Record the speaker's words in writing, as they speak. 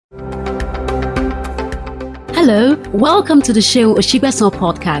Hello, welcome to the Shehu Oshigbesan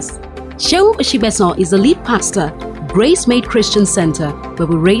podcast. Shehu Oshigbesan is the lead pastor, Grace Made Christian Center, where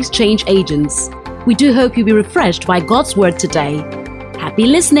we raise change agents. We do hope you'll be refreshed by God's word today. Happy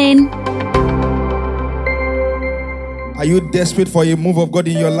listening. Are you desperate for a move of God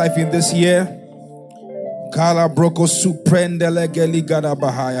in your life in this year? Kala broko suprendele geli gada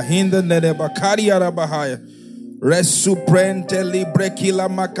bahaya. Hinda nede bakari ara bahaya. Resuprente librekila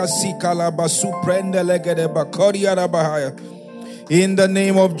makasi kalaba suprendele gede bakari ara bahaya. In the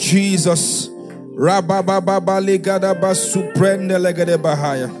name of Jesus. Rabababa ligada basuprendele gede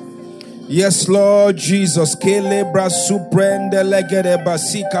bahaya. Yes, Lord Jesus. Kelebra suprendele gede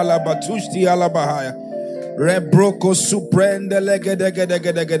basikala batushti ala bahaya. Rebroko suprendele gede gede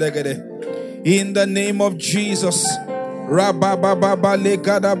gede gede gede. In the name of Jesus. Rabababa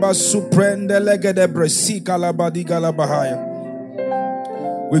legadaba suprende legede bresika labadiga labahaya.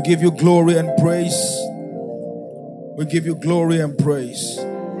 We give you glory and praise. We give you glory and praise.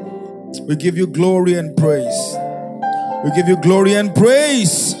 We give you glory and praise. We give you glory and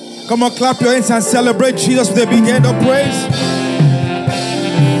praise. Come on, clap your hands and celebrate Jesus with a big hand of praise.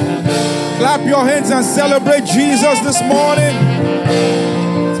 Clap your hands and celebrate Jesus this morning.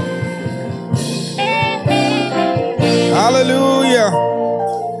 Hallelujah.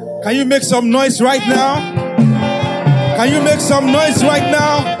 Can you make some noise right now? Can you make some noise right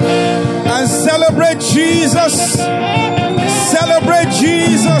now? And celebrate Jesus. Celebrate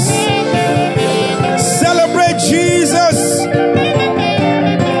Jesus. Celebrate Jesus.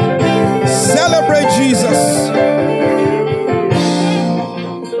 Celebrate Jesus.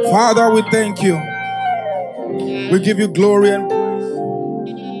 Father, we thank you. We give you glory and praise.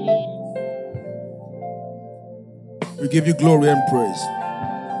 We give you glory and praise.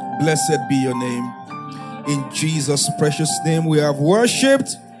 Blessed be your name. In Jesus' precious name we have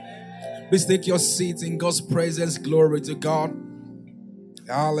worshipped. Please take your seat in God's presence. Glory to God.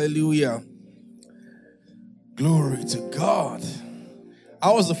 Hallelujah. Glory to God.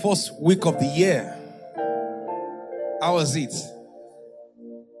 How was the first week of the year? How was it?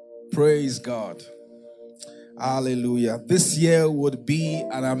 Praise God. Hallelujah. This year would be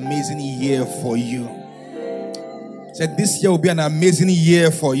an amazing year for you. Said this year will be an amazing year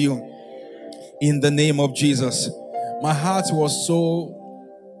for you. In the name of Jesus. My heart was so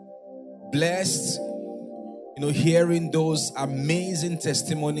blessed, hearing those amazing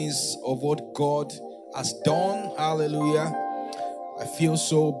testimonies of what God has done. Hallelujah. I feel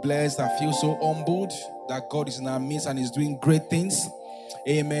so blessed. I feel so humbled that God is in our midst and is doing great things.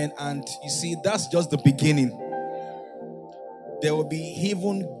 Amen. And you see, that's just the beginning. There will be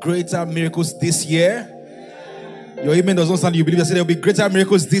even greater miracles this year. Your amen does not sound you believe. I said there will be greater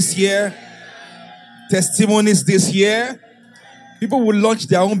miracles this year. Testimonies this year. People will launch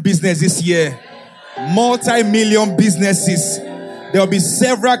their own business this year. Multi-million businesses. There will be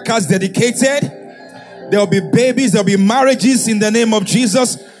several cars dedicated. There will be babies. There will be marriages in the name of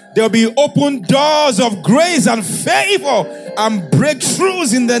Jesus. There will be open doors of grace and favor and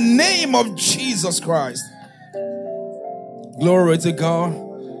breakthroughs in the name of Jesus Christ. Glory to God.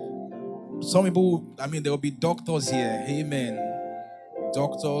 Some people, there will be doctors here. Amen.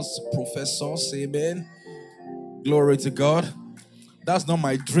 Doctors, professors. Amen. Glory to God. That's not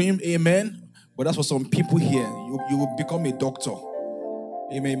my dream. Amen. But that's for some people here. You will become a doctor.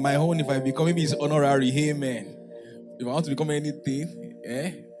 Amen. My own, if I become, maybe it's honorary. Amen. If I want to become anything,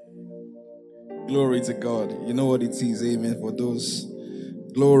 glory to God. You know what it is. Amen. For those.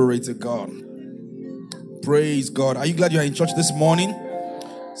 Glory to God. Praise God. Are you glad you are in church this morning?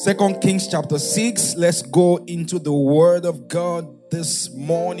 2 Kings chapter 6. Let's go into the word of God this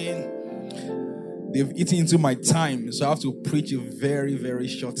morning. They've eaten into my time, so I have to preach a very, very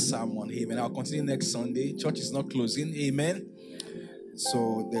short sermon. Amen. I'll continue next Sunday. Church is not closing. Amen.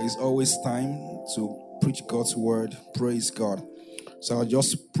 So there is always time to preach God's word. Praise God. So I'll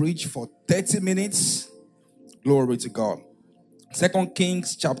just preach for 30 minutes. Glory to God. 2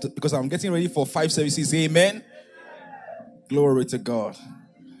 Kings chapter, because I'm getting ready for 5 services. Amen. Glory to God.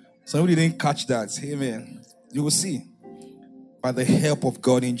 Somebody didn't catch that. Amen. You will see. By the help of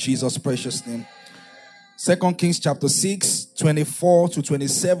God in Jesus' precious name. 2 Kings chapter 6, 24 to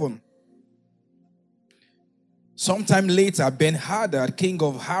 27. Sometime later, Ben-Hadad, king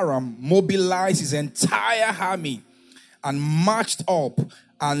of Aram, mobilized his entire army and marched up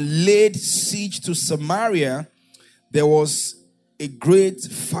and laid siege to Samaria. There was a great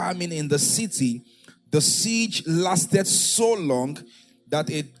famine in the city. The siege lasted so long that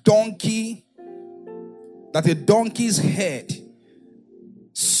a donkey's head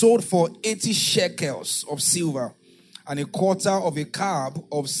sold for 80 shekels of silver, and a quarter of a cab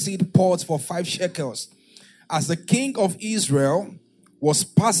of seed pods for 5 shekels. As the king of Israel was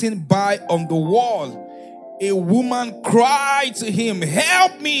passing by on the wall, a woman cried to him,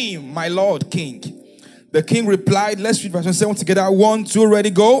 "Help me, my lord king." The king replied, let's read verse 7 together. 1, 2, ready,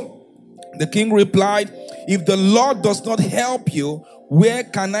 go. The king replied, "If the Lord does not help you, where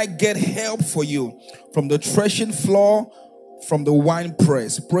can I get help for you? From the threshing floor, from the wine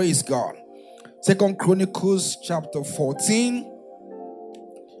press." Praise God. 2 Chronicles chapter 14.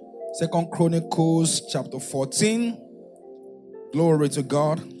 2 Chronicles chapter 14. Glory to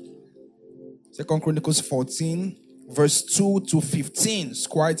God. 2 Chronicles 14, verse 2 to 15. It's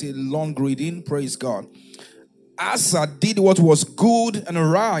quite a long reading. Praise God. Asa did what was good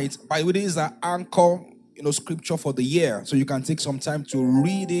and right. By the way, this is an anchor, scripture for the year. So you can take some time to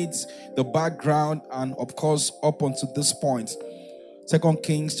read it, the background, and of course, up until this point. 2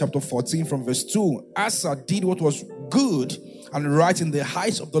 Kings chapter 14 from verse 2. Asa did what was good and right in the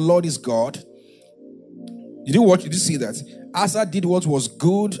eyes of the Lord his God. Did you see that? Asa did what was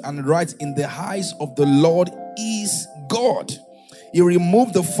good and right in the eyes of the Lord his God. He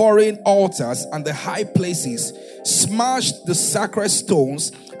removed the foreign altars and the high places, smashed the sacred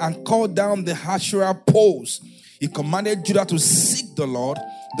stones, and cut down the Asherah poles. He commanded Judah to seek the Lord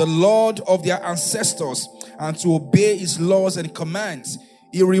of their ancestors, and to obey his laws and commands.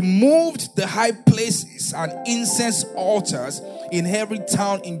 He removed the high places and incense altars in every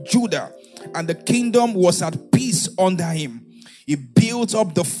town in Judah, and the kingdom was at peace under him. He built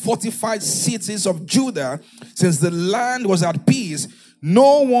up the fortified cities of Judah. Since the land was at peace,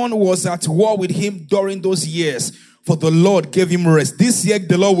 no one was at war with him during those years, for the Lord gave him rest. This year,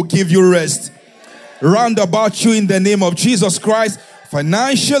 the Lord will give you rest. Round about you in the name of Jesus Christ.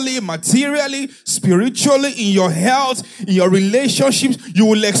 Financially, materially, spiritually, in your health, in your relationships, you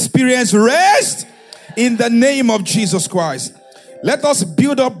will experience rest in the name of Jesus Christ. Let us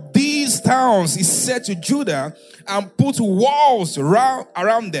build up these towns, he said to Judah, and put walls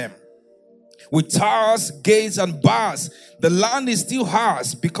around them with towers, gates, and bars. The land is still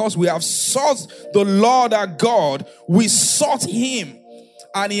ours because we have sought the Lord our God. We sought him,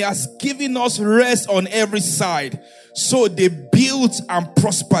 and he has given us rest on every side. So they built and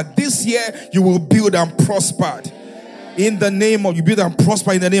prospered. This year you will build and prosper. You build and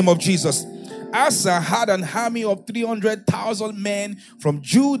prosper in the name of Jesus. Asa had an army of 300,000 men from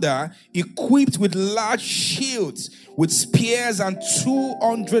Judah, equipped with large shields, with spears, and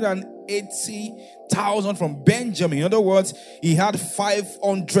 280,000 from Benjamin. In other words, he had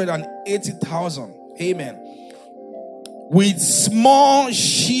 580,000. Amen. With small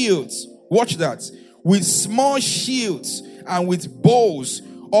shields. Watch that. With small shields and with bows.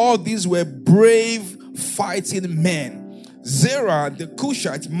 All these were brave fighting men. Zerah the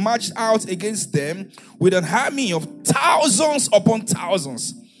Cushite marched out against them with an army of thousands upon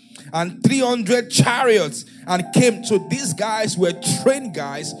thousands and 300 chariots, and came to these guys were trained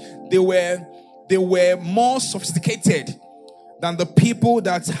guys. They were more sophisticated than the people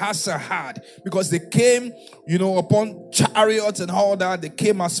that Asa had, because they came, upon chariots and all that. They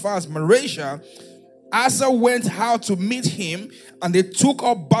came as far as Mareshah. Asa went out to meet him, and they took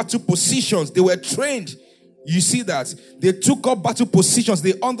up battle positions. They were trained. You see that? They took up battle positions.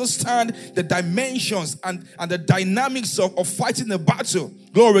 They understand the dimensions and the dynamics of fighting the battle.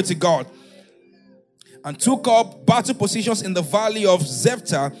 Glory to God. And took up battle positions in the valley of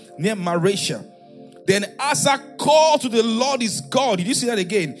Zephah near Mareshah. Then Asa called to the Lord his God. Did you see that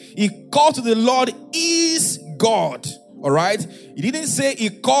again? He called to the Lord his God. All right? He didn't say he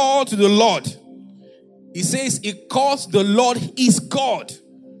called to the Lord. He says he called the Lord his God.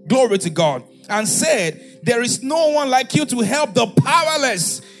 Glory to God. And said, there is no one like you to help the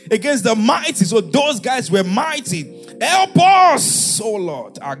powerless against the mighty. So those guys were mighty. Help us, oh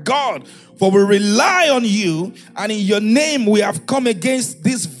Lord, our God, for we rely on you, and in your name we have come against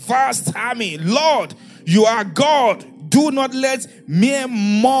this vast army. Lord, you are God. Do not let mere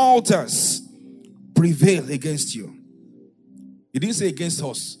mortals prevail against you. He didn't say against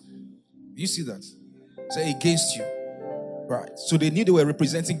us. You see that? Say against you. Right. So they knew they were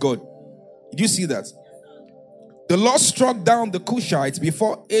representing God. Did you see that? The Lord struck down the Cushites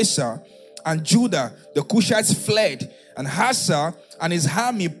before Asa and Judah. The Cushites fled, and Asa and his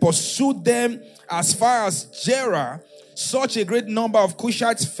army pursued them as far as Jerah. Such a great number of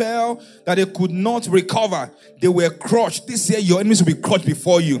Cushites fell that they could not recover. They were crushed. This year your enemies will be crushed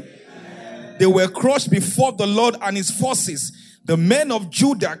before you. They were crushed before the Lord and his forces. The men of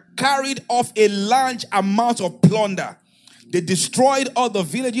Judah carried off a large amount of plunder. They destroyed all the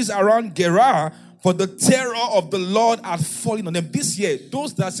villages around Gerar, for the terror of the Lord had fallen on them. This year,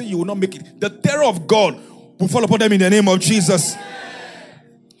 those that say you will not make it, the terror of God will fall upon them in the name of Jesus.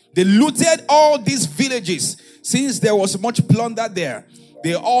 They looted all these villages Since there was much plunder there,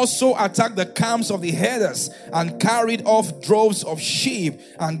 they also attacked the camps of the herders and carried off droves of sheep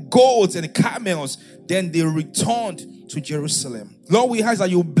and goats and camels. Then they returned to Jerusalem. Lord, we ask that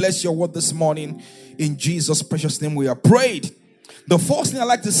you bless your word this morning. In Jesus' precious name we are prayed. The first thing I'd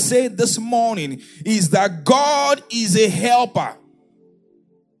like to say this morning is that God is a helper.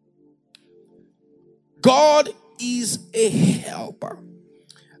 God is a helper.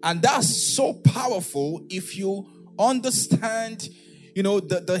 And that's so powerful if you understand,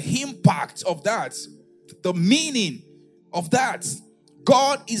 the impact of that, the meaning of that.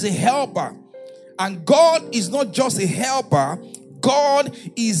 God is a helper. And God is not just a helper, God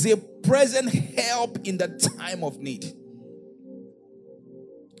is a present help in the time of need.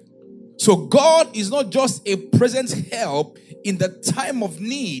 So God is not just a present help in the time of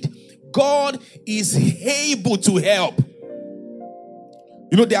need. God is able to help.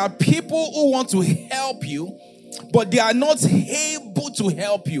 There are people who want to help you, but they are not able to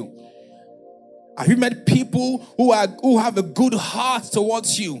help you. Have you met people who have a good heart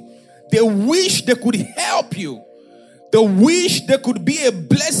towards you? They wish they could help you. They wish they could be a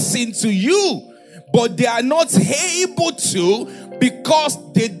blessing to you, but they are not able to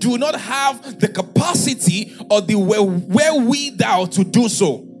because they do not have the capacity or the wherewithal to do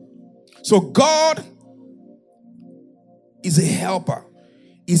so. So God is a helper.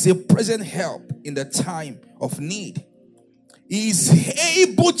 Is a present help in the time of need. He is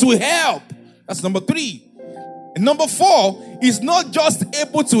able to help. That's number 3. And number 4, he's not just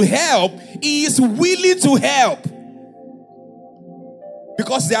able to help, he is willing to help.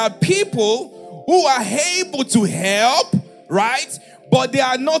 Because there are people who are able to help, right? But they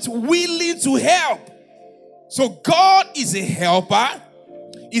are not willing to help. So God is a helper,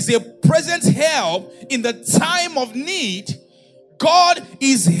 is a present help in the time of need. God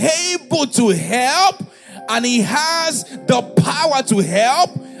is able to help, and he has the power to help,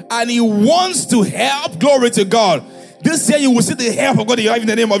 and he wants to help. Glory to God. This year you will see the help of God in your life in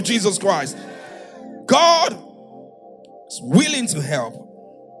the name of Jesus Christ. God is willing to help.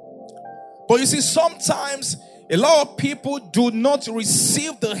 But you see, sometimes a lot of people do not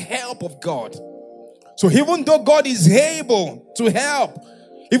receive the help of God. So even though God is able to help,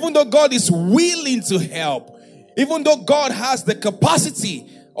 even though God is willing to help, even though God has the capacity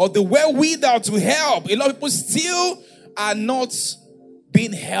or the wherewithal to help, a lot of people still are not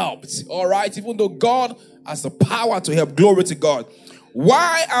being helped. All right? Even though God has the power to help. Glory to God.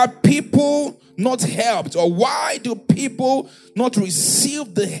 Why are people not helped? Or why do people not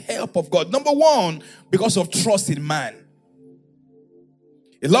receive the help of God? Number 1, because of trust in man.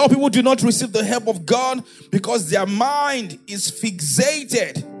 A lot of people do not receive the help of God because their mind is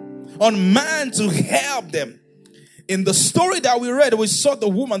fixated on man to help them. In the story that we read, we saw the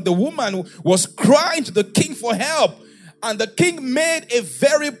woman was crying to the king for help. And the king made a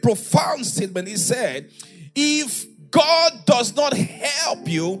very profound statement. He said, if God does not help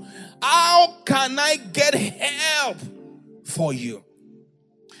you, how can I get help for you?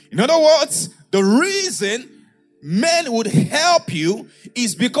 In other words, the reason men would help you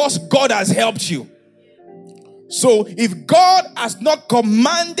is because God has helped you. So if God has not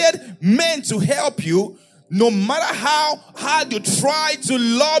commanded men to help you, no matter how hard you try to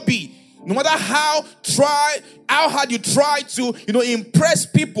lobby, no matter how hard you try to, impress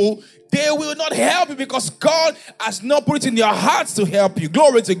people, they will not help you because God has not put it in their hearts to help you.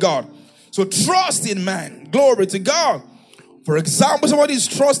 Glory to God. So trust in man. Glory to God. For example, somebody is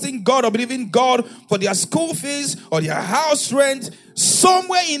trusting God or believing God for their school fees or their house rent,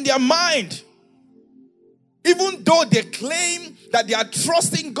 somewhere in their mind, even though they claim that they are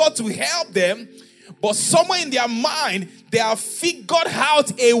trusting God to help them, but somewhere in their mind, they have figured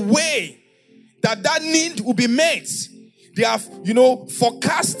out a way that need will be met. They have,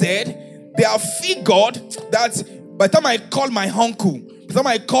 forecasted, they have figured that by the time I call my uncle, by the time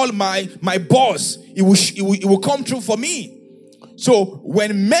I call my boss, it will come true for me. So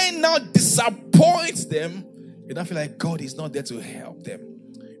when men now disappoint them, they don't feel like God is not there to help them.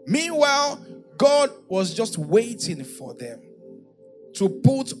 Meanwhile, God was just waiting for them to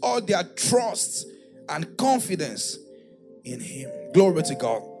put all their trust and confidence in him. Glory to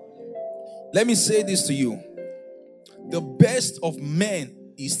God. Let me say this to you. The best of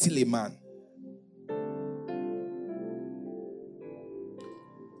men is still a man.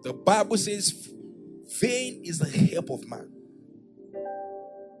 The Bible says, vain is the help of man.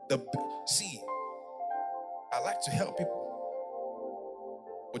 See, I like to help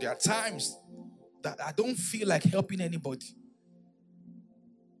people, but there are times that I don't feel like helping anybody.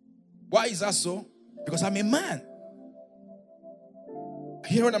 Why is that so? Because I'm a man. You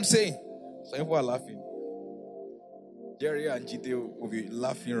hear what I'm saying? So people are laughing. Jerry and Jide will be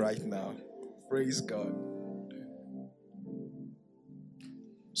laughing right now. Praise God.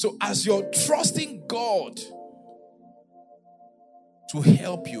 So as you're trusting God to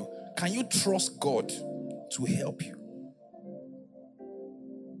help you, can you trust God to help you?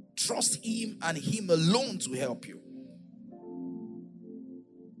 Trust Him and Him alone to help you.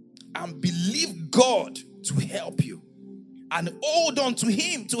 And believe God to help you. And hold on to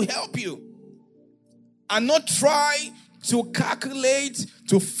Him to help you. And not try to calculate,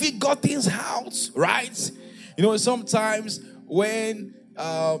 to figure things out, right? You know, sometimes when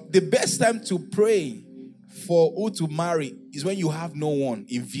the best time to pray for who to marry is when you have no one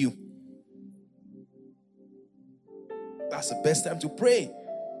in view. That's the best time to pray.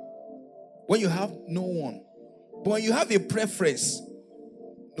 When you have no one. But when you have a preference,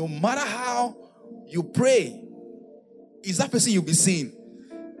 no matter how you pray, is that person you'll be seeing.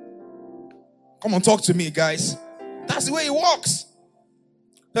 Come on, talk to me, guys. That's the way it works.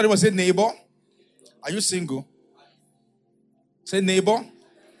 Everyone say, neighbor, are you single? Say, neighbor,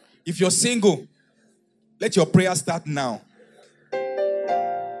 if you're single, let your prayer start now.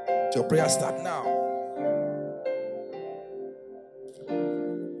 Let your prayer start now.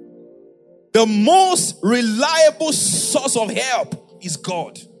 The most reliable source of help is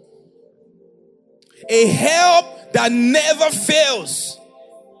God. A help that never fails.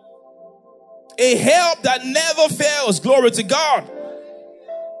 A help that never fails. Glory to God.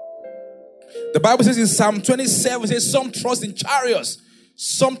 The Bible says in Psalm 27, it says some trust in chariots,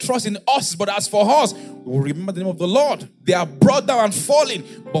 some trust in horses, but as for us, we will remember the name of the Lord. They are brought down and falling,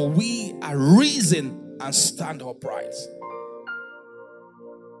 but we are risen and stand upright.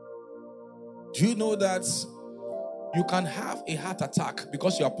 Do you know that you can have a heart attack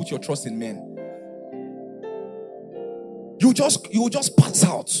because you have put your trust in men? You will just pass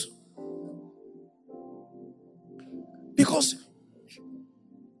out.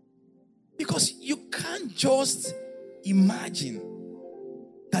 Because you can't just imagine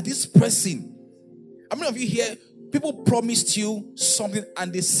that this person, how many of you here, people promised you something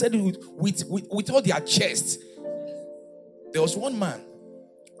and they said it with all their chest. There was one man,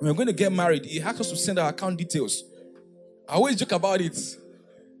 we were going to get married, he asked us to send our account details. I always joke about it.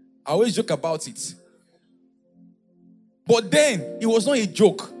 But then, it was not a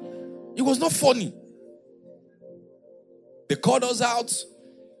joke. It was not funny. They called us out,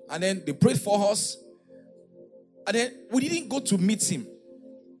 and then they prayed for us, and then we didn't go to meet him.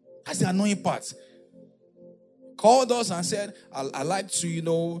 That's the annoying part. Called us and said, I'd like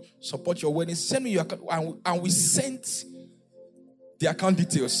to, support your wedding. Send me your account. And we sent the account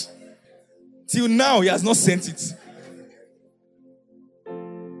details. Till now, he has not sent it.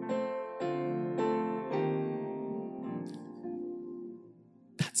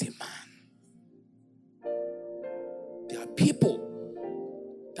 That's a man. There are people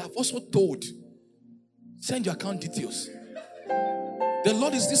that have also told, send your account details. The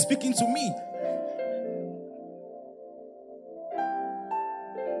Lord is still speaking to me.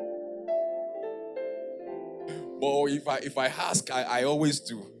 But if I ask, I always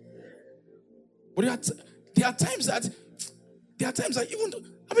do. But there are times that even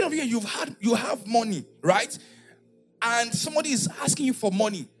how many of you have money, right? And somebody is asking you for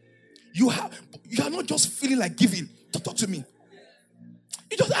money. You are not just feeling like giving. Talk to me.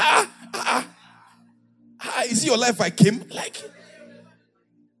 You just is it your life I came? Like,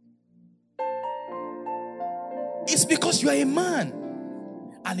 it's because you are a man.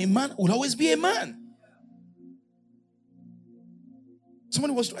 And a man will always be a man.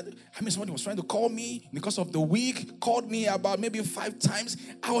 Somebody was trying to call me because of the week, called me about maybe 5 times.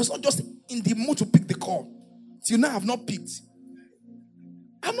 I was not just in the mood to pick the call. Till now, I have not picked.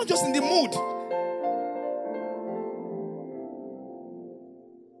 I'm not just in the mood.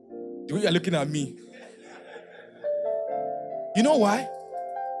 The way you're looking at me. You know why?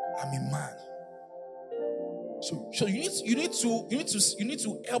 I'm a man. So you need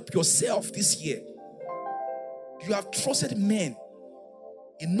to help yourself this year. You have trusted men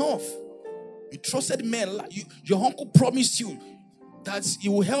enough. You trusted men. Your uncle promised you that he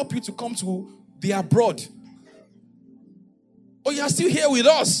will help you to come to the abroad. Oh, you are still here with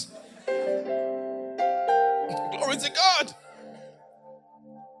us. Glory to God.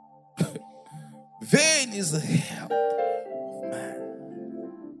 Vain is the help of man.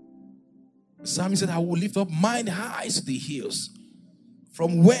 The psalmist said, I will lift up mine eyes to the hills.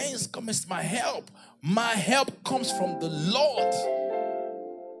 From whence cometh my help? My help comes from the Lord,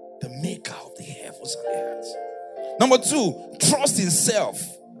 the maker of the heavens and the earth. Number 2, trust in self.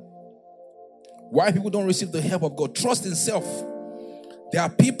 Why people don't receive the help of God? Trust in self. There are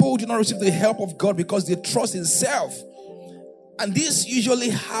people who do not receive the help of God because they trust in self. And this usually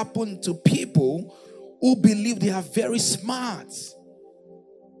happens to people who believe they are very smart.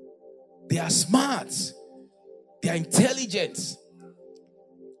 They are smart. They are intelligent.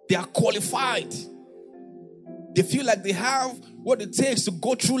 They are qualified. They feel like they have what it takes to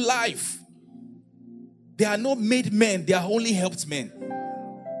go through life. They are not made men. They are only helped men.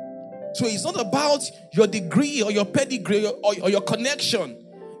 So it's not about your degree or your pedigree or your connection.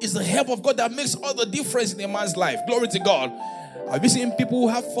 It's the help of God that makes all the difference in a man's life. Glory to God. Have you seen people who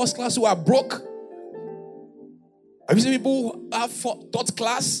have first class who are broke? Have you seen people who have third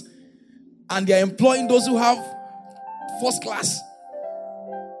class and they are employing those who have first class?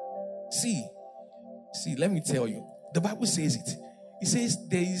 See, let me tell you. The Bible says it. It says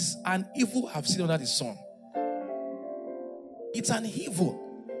there is an evil I've seen under the sun. It's an evil.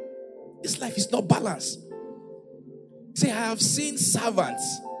 This life is not balanced. Say, I have seen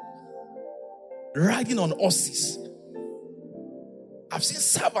servants riding on horses. I've seen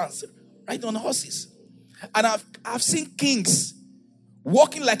servants riding on horses. And I've seen kings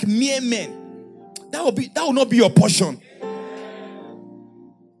walking like mere men. That will not be your portion.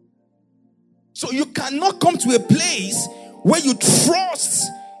 So you cannot come to a place where you trust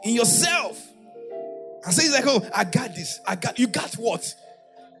in yourself and say, like, oh, I got this. You got what?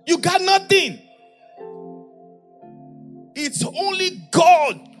 You got nothing. It's only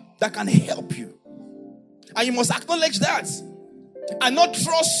God that can help you. And you must acknowledge that. And not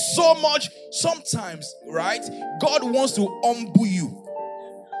trust so much. Sometimes, right? God wants to humble you.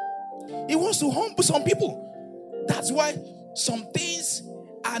 He wants to humble some people. That's why some things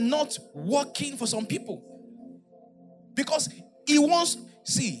are not working for some people. Because he wants,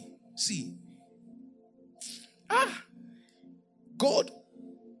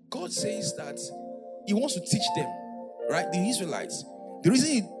 God says that he wants to teach them, right? The Israelites. The reason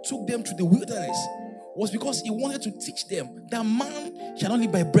he took them to the wilderness was because he wanted to teach them that man shall not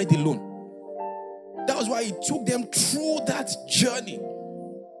live by bread alone. That was why he took them through that journey.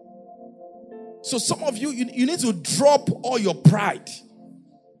 So some of you need to drop all your pride.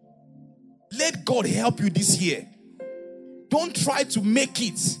 Let God help you this year. Don't try to make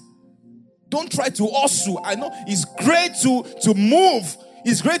it. Don't try to hustle. I know it's great to move.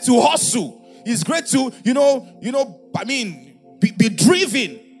 It's great to hustle. It's great to, be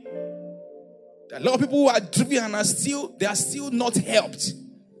driven. A lot of people who are driven and they are still not helped.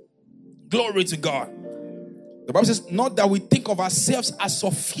 Glory to God. The Bible says, not that we think of ourselves as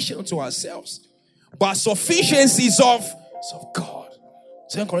sufficient to ourselves, but sufficiency is of God.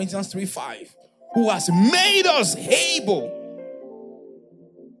 2 Corinthians 3:5. Who has made us able.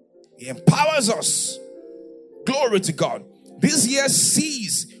 He empowers us. Glory to God. This year,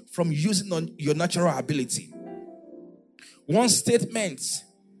 cease from using your natural ability. One statement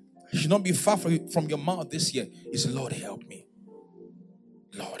should not be far from your mouth this year is, Lord, help me.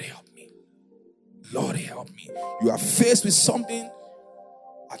 Lord, help me. Lord, help me. You are faced with something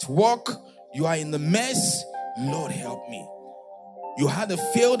at work. You are in the mess. Lord, help me. You had a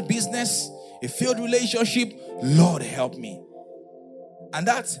failed business, a failed relationship. Lord, help me. And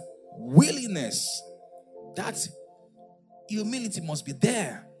that willingness, that humility must be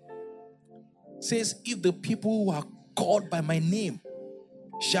there. It says, if the people who are called by my name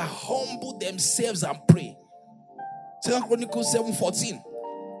shall humble themselves and pray. 2 Chronicles 7:14.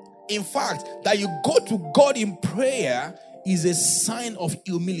 In fact, that you go to God in prayer is a sign of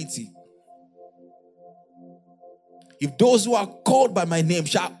humility. If those who are called by my name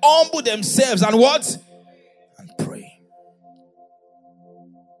shall humble themselves and what? And pray.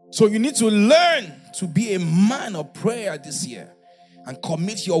 So you need to learn to be a man of prayer this year and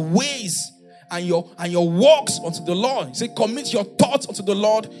commit your ways and your works unto the Lord. He said, commit your thoughts unto the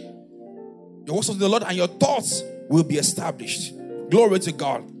Lord, your works unto the Lord, and your thoughts will be established. Glory to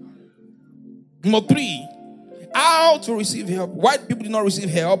God. Number 3, how to receive help. Why people do not receive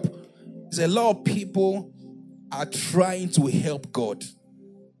help? There's a lot of people are trying to help God.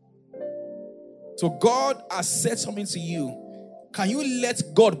 So God has said something to you. Can you let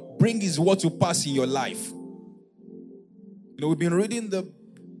God bring his word to pass in your life? We've been reading the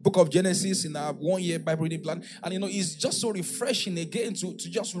book of Genesis in our 1-year Bible reading plan. And it's just so refreshing again to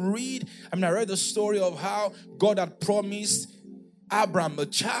just read. I read the story of how God had promised Abraham a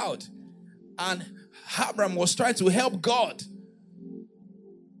child. And Abraham was trying to help God.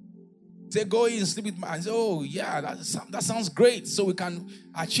 Say, go in and sleep with my. Say, oh, yeah, that sounds great. So we can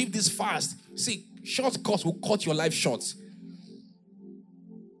achieve this fast. See, shortcuts will cut your life short.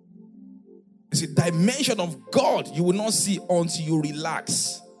 It's a dimension of God you will not see until you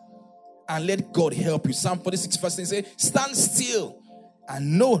relax and let God help you. Psalm 46 verse 10 says, stand still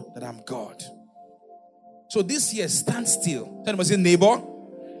and know that I'm God. So this year, stand still. Tell me, say, neighbor,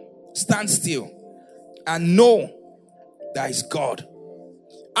 stand still and know that is God.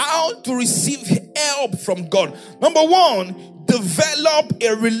 How to receive help from God? Number one, develop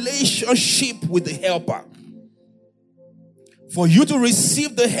a relationship with the helper. For you to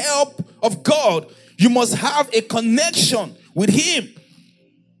receive the help of God, you must have a connection with Him.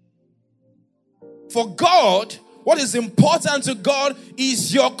 For God, what is important to God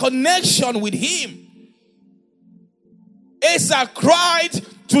is your connection with Him. Asa cried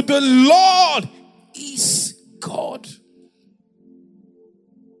to the Lord is God.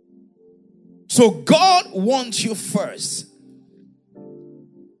 So God wants you first.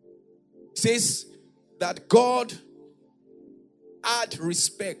 It says that God had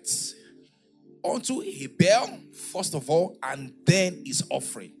respect unto Abel, first of all, and then his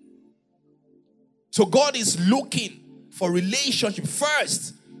offering. So God is looking for relationship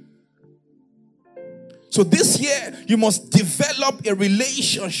first. So this year, you must develop a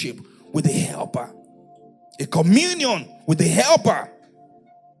relationship with the helper. A communion with the helper.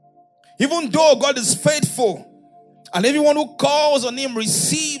 Even though God is faithful, and everyone who calls on Him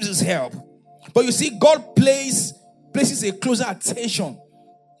receives His help. But you see, God places a closer attention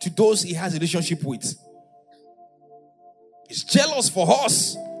to those He has a relationship with. He's jealous for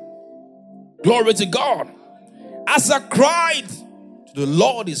us. Glory to God. Asa cried to the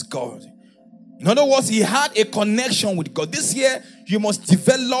Lord is God. In other words, he had a connection with God. This year, you must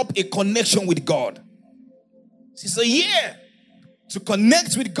develop a connection with God. It's a year to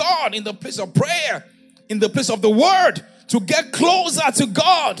connect with God in the place of prayer, in the place of the word, to get closer to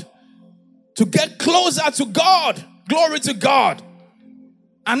God. To get closer to God. Glory to God.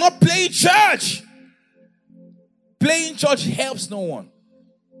 And not playing church. Playing church helps no one.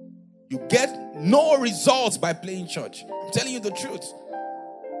 You get no results by playing church. I'm telling you the truth.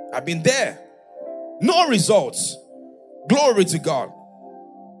 I've been there. No results. Glory to God.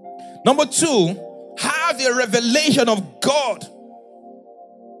 Number two, have a revelation of God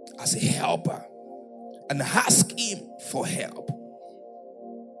as a helper and ask Him for help.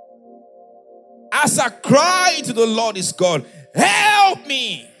 As I cry to the Lord is God, help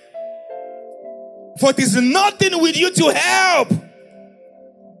me. For it is nothing with you to help.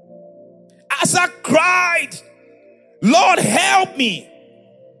 As I cried, Lord, help me.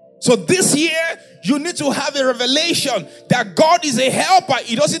 So this year, you need to have a revelation that God is a helper.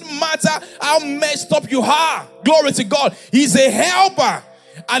 It doesn't matter how messed up you are. Glory to God. He's a helper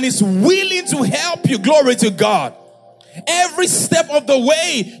and is willing to help you. Glory to God. Every step of the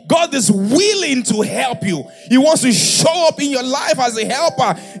way, God is willing to help you. He wants to show up in your life as a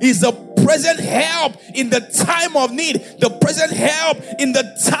helper. He's the present help in the time of need, the present help in the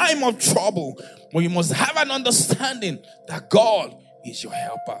time of trouble. But you must have an understanding that God is your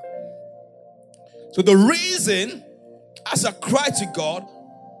helper. So the reason Asa cried to God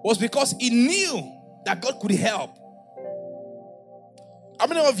was because he knew that God could help. How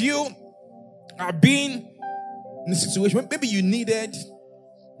many of you have been in a situation, maybe you needed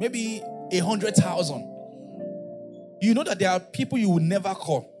maybe 100,000. You know that there are people you will never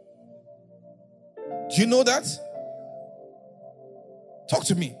call. Do you know that? Talk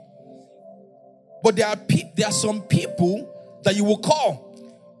to me. But there are some people that you will call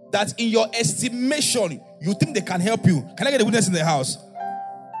that in your estimation, you think they can help you. Can I get a witness in the house?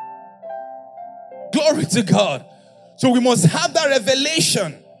 Glory to God. So we must have that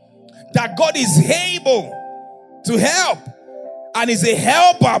revelation that God is able to help and is a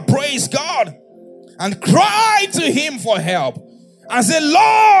helper. Praise God. And cry to Him for help and say,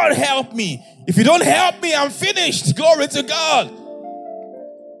 Lord, help me. If you don't help me, I'm finished. Glory to God.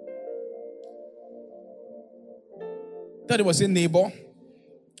 That was a neighbor.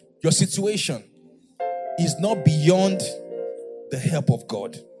 Your situation is not beyond the help of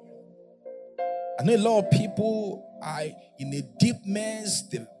God. I know a lot of people are in a deep mess.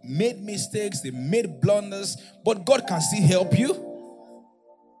 They've made mistakes. They've made blunders. But God can still help you.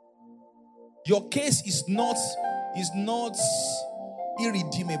 Your case is not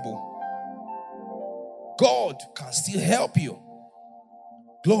irredeemable. God can still help you.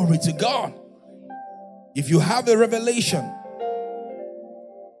 Glory to God. If you have a revelation.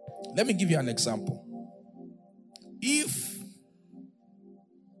 Let me give you an example. If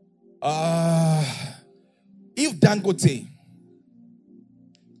Dangote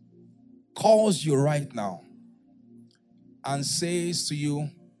calls you right now and says to you,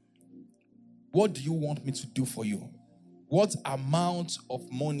 what do you want me to do for you? What amount of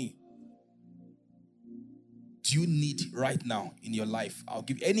money do you need right now in your life? I'll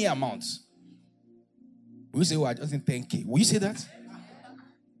give any amount. Will you say, I just need 10K? Will you say that?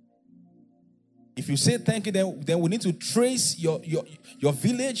 If you say thank you, then we need to trace your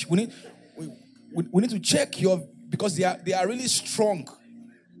village. We need to check because they are really strong.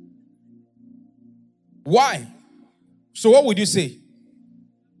 Why? So what would you say?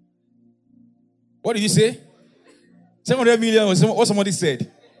 What did you say? 700 million was what somebody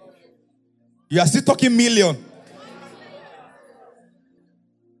said. You are still talking million.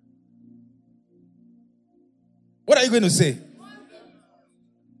 What are you going to say?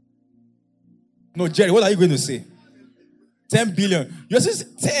 No, Jerry, what are you going to say? 10 billion. You're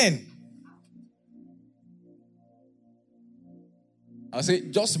saying 10. I'll say,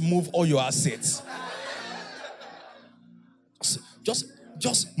 just move all your assets.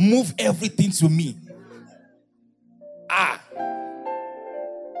 Just move everything to me.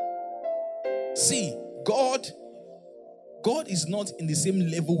 See, God is not in the same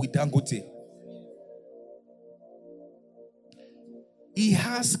level with Dangote. He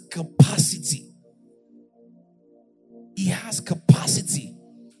has capacity. He has capacity.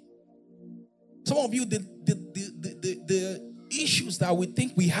 Some of you, the issues that we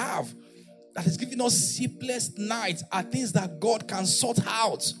think we have that is giving us sleepless nights are things that God can sort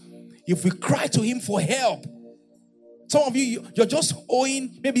out if we cry to Him for help. Some of you, you're just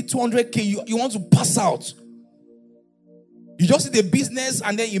owing maybe 200K. You want to pass out. You just did a business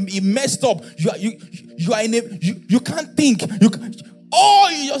and then you messed up. You are in a you can't think. You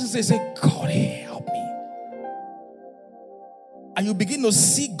just say, God help me. And you begin to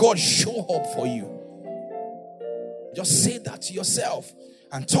see God show up for you. Just say that to yourself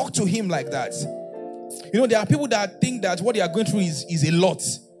and talk to Him like that. You know, there are people that think that what they are going through is a lot.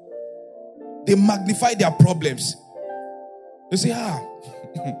 They magnify their problems. They say,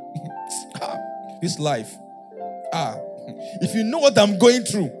 this life. If you know what I'm going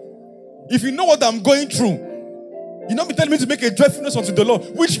through, you not be telling me to make a joyfulness unto the Lord.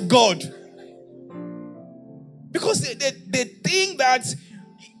 Which God? Because they think that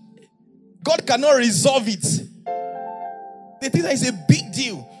God cannot resolve it. They think that it's a big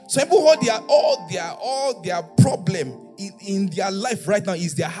deal. So people all their problem in their life right now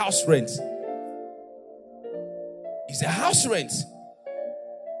is their house rent. It's their house rent.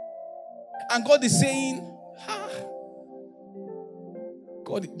 And God is saying,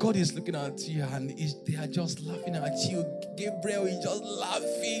 God is looking at you and they are just laughing at you. Gabriel is just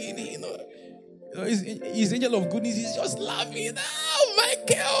laughing, you know, his angel of goodness is just laughing. Oh,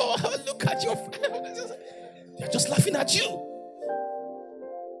 Michael, look at your friend. They're just laughing at you.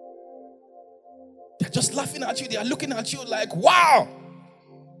 They're just laughing at you. They are looking at you like, wow.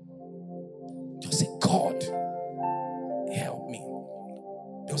 Just say, God, help me.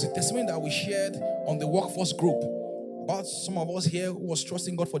 There was a testimony that we shared on the workforce group about some of us here who was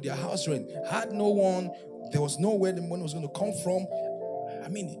trusting God for their house rent. Had no one, there was nowhere the money was going to come from. I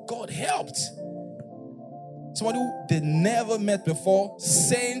mean, God helped. Somebody who they never met before,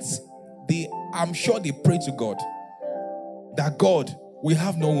 saints, I'm sure they pray to God that God, we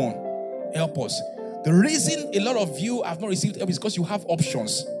have no one. Help us. The reason a lot of you have not received help is because you have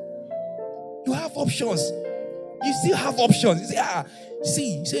options. You have options. You still have options. You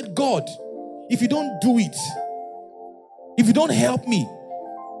say, you said, God, if you don't do it, if you don't help me,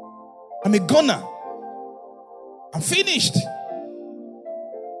 I'm a goner. I'm finished.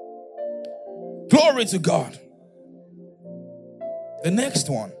 Glory to God. The next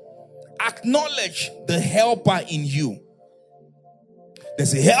one. Acknowledge the helper in you.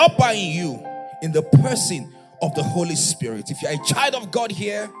 There's a helper in you in the person of the Holy Spirit. If you're a child of God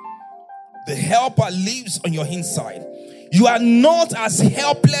here, the helper lives on your inside. You are not as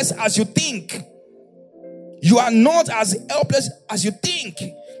helpless as you think. You are not as helpless as you think.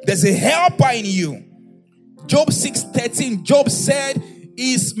 There's a helper in you. Job 6:13, Job said,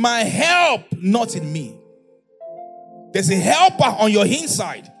 is my help not in me? There's a helper on your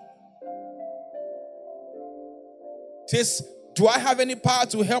inside. It says, do I have any power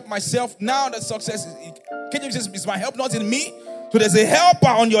to help myself now that success can you just, is my help not in me? So there's a helper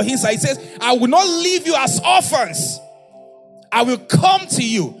on your inside. It says, I will not leave you as orphans. I will come to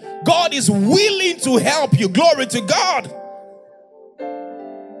you. God is willing to help you. Glory to God.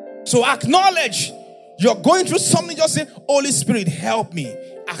 So acknowledge you're going through something. Just say, Holy Spirit, help me.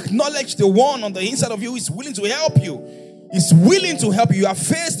 Acknowledge the one on the inside of you who is willing to help you. He's willing to help you. You are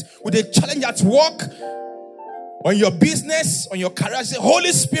faced with a challenge at work, on your business, on your career. Say,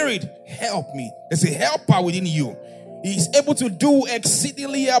 Holy Spirit, help me. There's a helper within you. He is able to do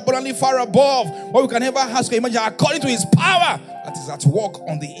exceedingly abundantly far above what we can ever ask or imagine, according to His power that is at work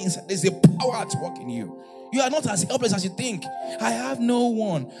on the inside. There's a power at work in you. You are not as helpless as you think. I have no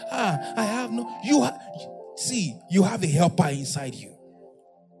one. I have no. You have a helper inside you.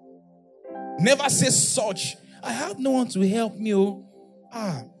 Never say such. I have no one to help me.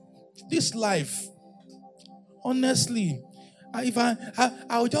 This life. Honestly,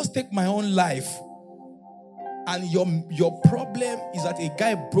 I'll just take my own life. And your problem is that a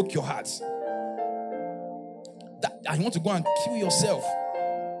guy broke your heart. And you want to go and kill yourself.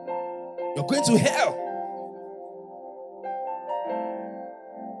 You're going to hell.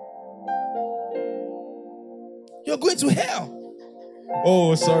 You're going to hell.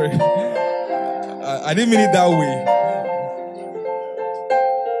 Oh, sorry. I didn't mean it that way.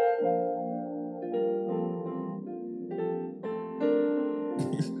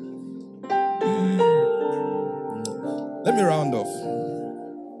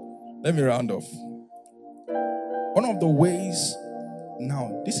 Let me round off. One of the ways,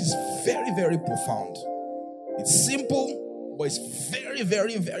 now, this is very, very profound. It's simple, but it's very,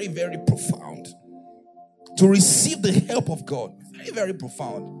 very, very, very profound. To receive the help of God, very, very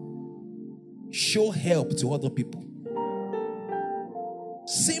profound. Show help to other people.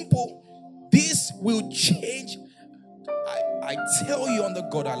 Simple. This will change. I tell you under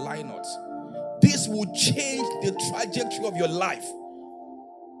God, I lie not. This will change the trajectory of your life.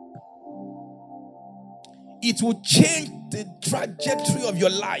 It will change the trajectory of your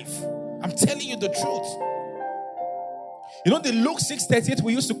life. I'm telling you the truth. You know, the Luke 6:38,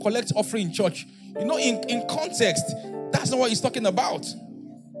 we used to collect offering in church. You know, in context, that's not what he's talking about.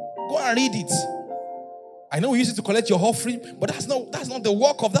 Go and read it. I know we used it to collect your offering, but that's not the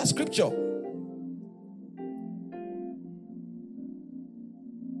work of that scripture.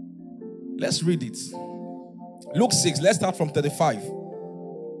 Let's read it. Luke 6, let's start from 35.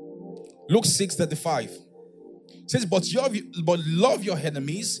 Luke 6:35. It says, but love your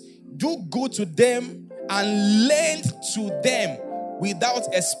enemies, do good to them, and lend to them without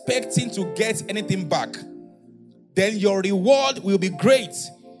expecting to get anything back. Then your reward will be great,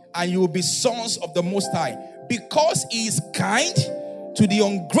 and you will be sons of the Most High, because he is kind to the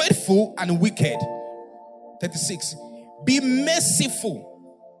ungrateful and wicked. 36. Be merciful,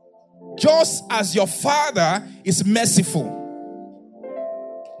 just as your Father is merciful.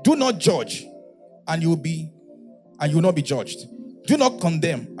 Do not judge, and you will not be judged. Do not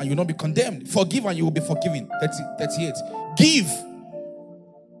condemn, and you will not be condemned. Forgive, and you will be forgiven. 38. Give,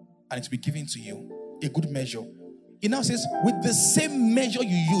 and it will be given to you. A good measure. It now says, with the same measure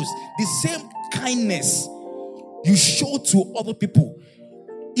you use, the same kindness you show to other people,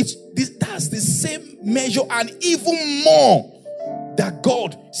 that's the same measure and even more that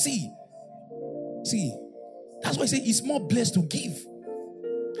God, see, that's why I say it's more blessed to give.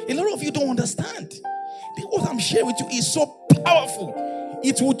 A lot of you don't understand. What I'm sharing with you is so powerful.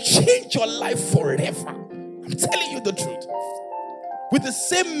 It will change your life forever. I'm telling you the truth. With the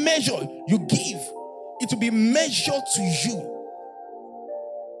same measure you give, it will be measured to you.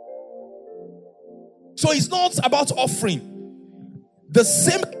 So it's not about offering. The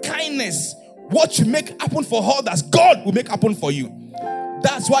same kindness, what you make happen for others, God will make happen for you.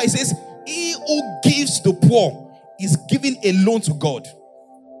 That's why it says, he who gives to the poor is giving a loan to God.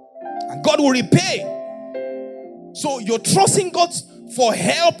 And God will repay. So you're trusting God for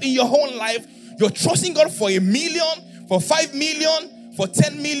help in your own life. You're trusting God for 1 million, for 5 million, for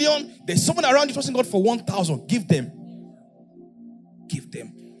 10 million. There's someone around you trusting God for 1,000. Give them. Give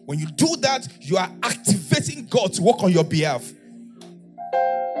them. When you do that, you are activating God to work on your behalf.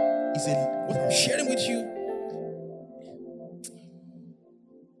 What I'm sharing with you,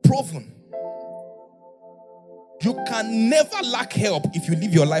 proven. You can never lack help if you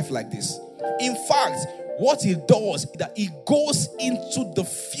live your life like this. In fact, what it does is that it goes into the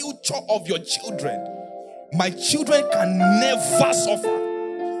future of your children. My children can never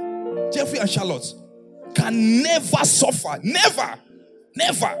suffer. Jeffrey and Charlotte can never suffer. Never.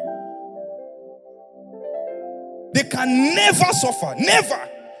 Never. They can never suffer. Never.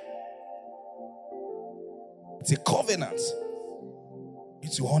 It's a covenant. You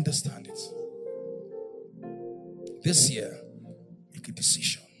need to understand it. This year, make a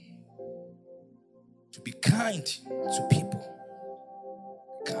decision to be kind to people.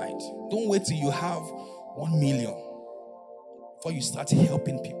 Kind. Don't wait till you have 1 million before you start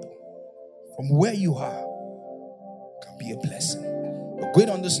helping people. From where you are, can be a blessing. You're going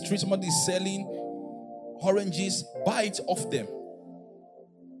on the street, somebody is selling oranges, buy it off them.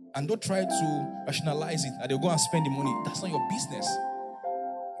 And don't try to rationalize it, and they'll go and spend the money. That's not your business.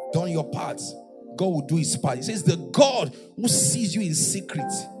 Done your part. God will do his part. He says, the God who sees you in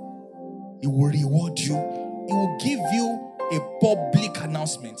secret, he will reward you. He will give you a public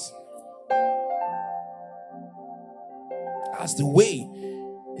announcement. That's the way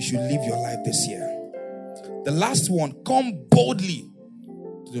you should live your life this year. The last one, come boldly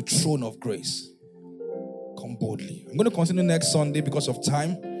to to the throne of grace. Come boldly. I'm going to continue next Sunday because of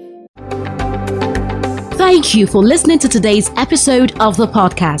time. Thank you for listening to today's episode of the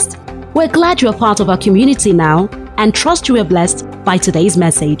podcast. We're glad you're part of our community now and trust you were blessed by today's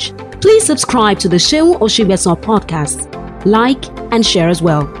message. Please subscribe to the Seun Osigbesan podcast, like and share as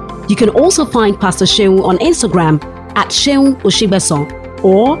well. You can also find Pastor Seun on Instagram at Seun Osigbesan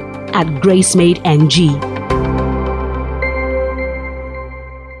or at GraceMadeNG.